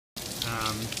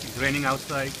It's raining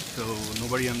outside, so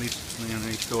nobody in the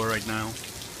store right now.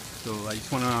 So I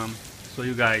just want to show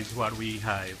you guys what we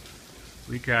have.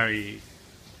 We carry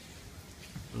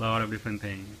a lot of different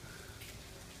things.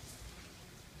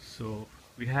 So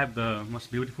we have the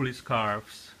most beautiful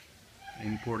scarves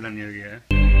in Portland area,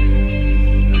 and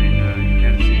you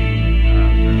can see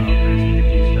the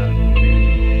outfits, stuff,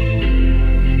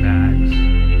 bags,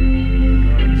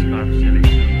 scarf selection.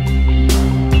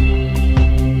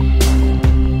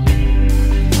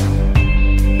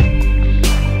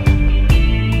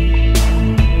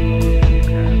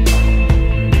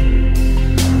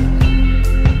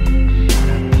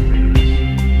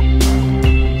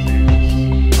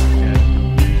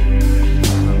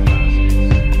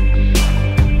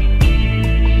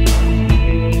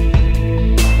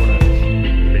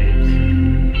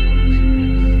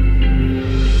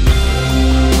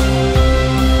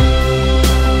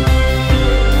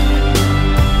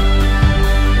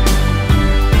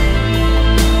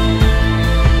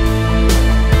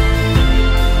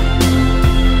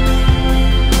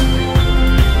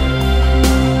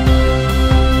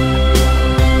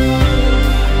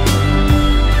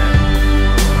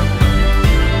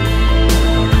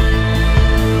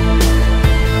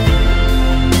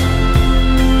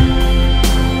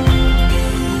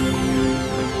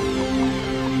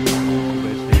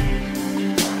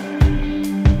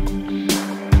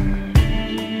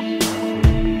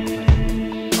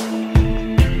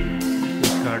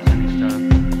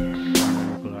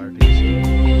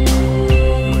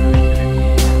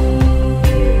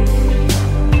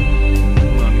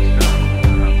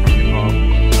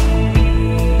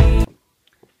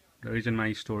 The reason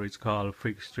my store is called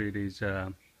Freak Street is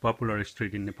a popular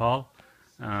street in Nepal.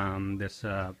 There's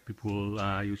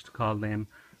people used to call them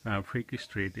Freak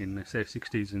Street in the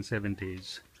 60s and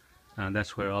 70s.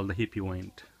 That's where all the hippie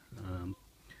went.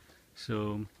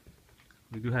 So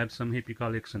we do have some hippie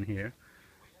collection here.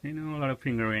 You know, a lot of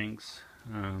finger rings,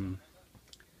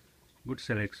 good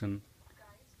selection,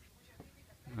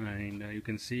 and you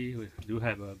can see we do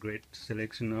have a great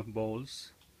selection of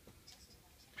bowls.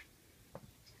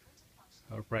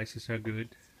 Our prices are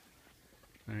good,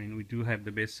 and we do have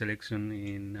the best selection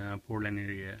in Portland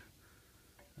area.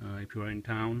 If you are in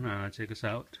town, check us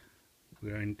out.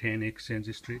 We are in 10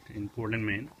 Exchange Street in Portland,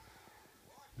 Maine.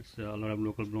 There's a lot of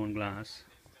local blown glass.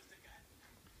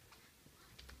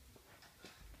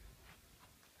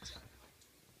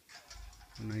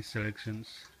 Nice selections.